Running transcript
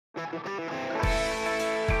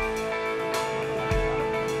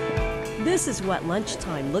This is what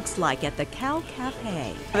lunchtime looks like at the Cow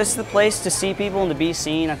Cafe. This is the place to see people and to be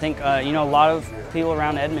seen. I think, you know, a lot of people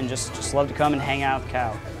around Edmond just love to come and hang out at the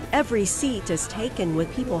Cow. Every seat is taken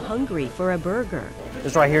with people hungry for a burger.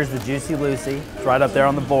 This right here is the Juicy Lucy. It's right up there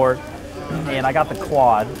on the board. And I got the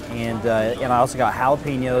quad, and I also got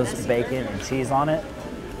jalapenos, bacon, and cheese on it.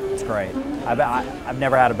 It's great. I've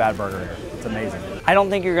never had a bad burger here. It's amazing. I don't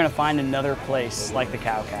think you're going to find another place like the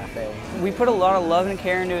Cow Cafe. We put a lot of love and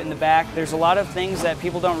care into it in the back. There's a lot of things that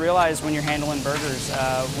people don't realize when you're handling burgers.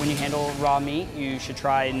 When you handle raw meat, you should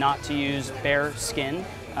try not to use bare skin.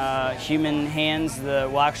 Human hands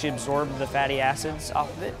will actually absorb the fatty acids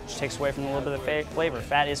off of it, which takes away from a little bit of the flavor.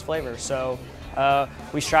 Fat is flavor, so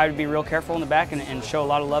we strive to be real careful in the back and show a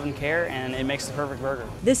lot of love and care, and it makes the perfect burger.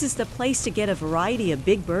 This is the place to get a variety of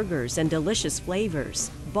big burgers and delicious flavors.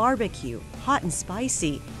 Barbecue, hot and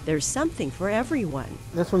spicy, there's something for everyone.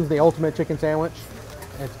 This one's the ultimate chicken sandwich.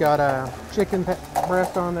 It's got a chicken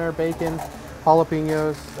breast on there, bacon,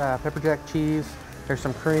 jalapenos, pepper jack cheese. There's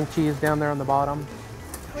some cream cheese down there on the bottom.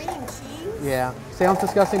 Cream cheese? Yeah, sounds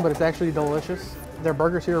disgusting, but it's actually delicious. Their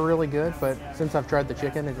burgers here are really good, but since I've tried the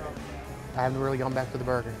chicken, I haven't really gone back to the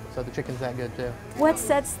burger, so the chicken's that good too. What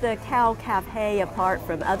sets the Cow Cafe apart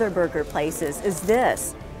from other burger places is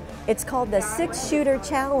this. It's called the 6-Shooter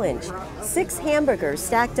Challenge. 6 hamburgers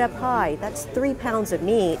stacked up high, that's 3 pounds of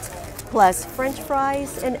meat, plus French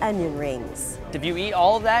fries and onion rings. If you eat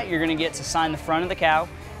all of that, you're going to get to sign the front of the Cow,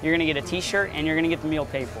 you're going to get a t-shirt, and you're going to get the meal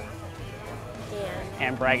paid for.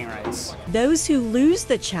 And bragging rights. Those who lose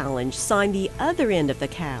the challenge sign the other end of the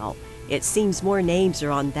Cow. It seems more names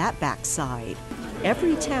are on that backside.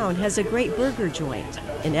 Every town has a great burger joint.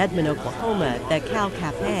 In Edmond, Oklahoma, the Cow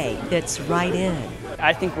Cafe fits right in.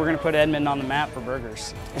 I think we're going to put Edmond on the map for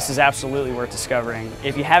burgers. This is absolutely worth discovering.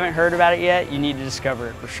 If you haven't heard about it yet, you need to discover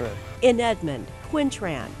it for sure. In Edmond,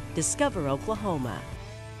 Quintran, discover Oklahoma.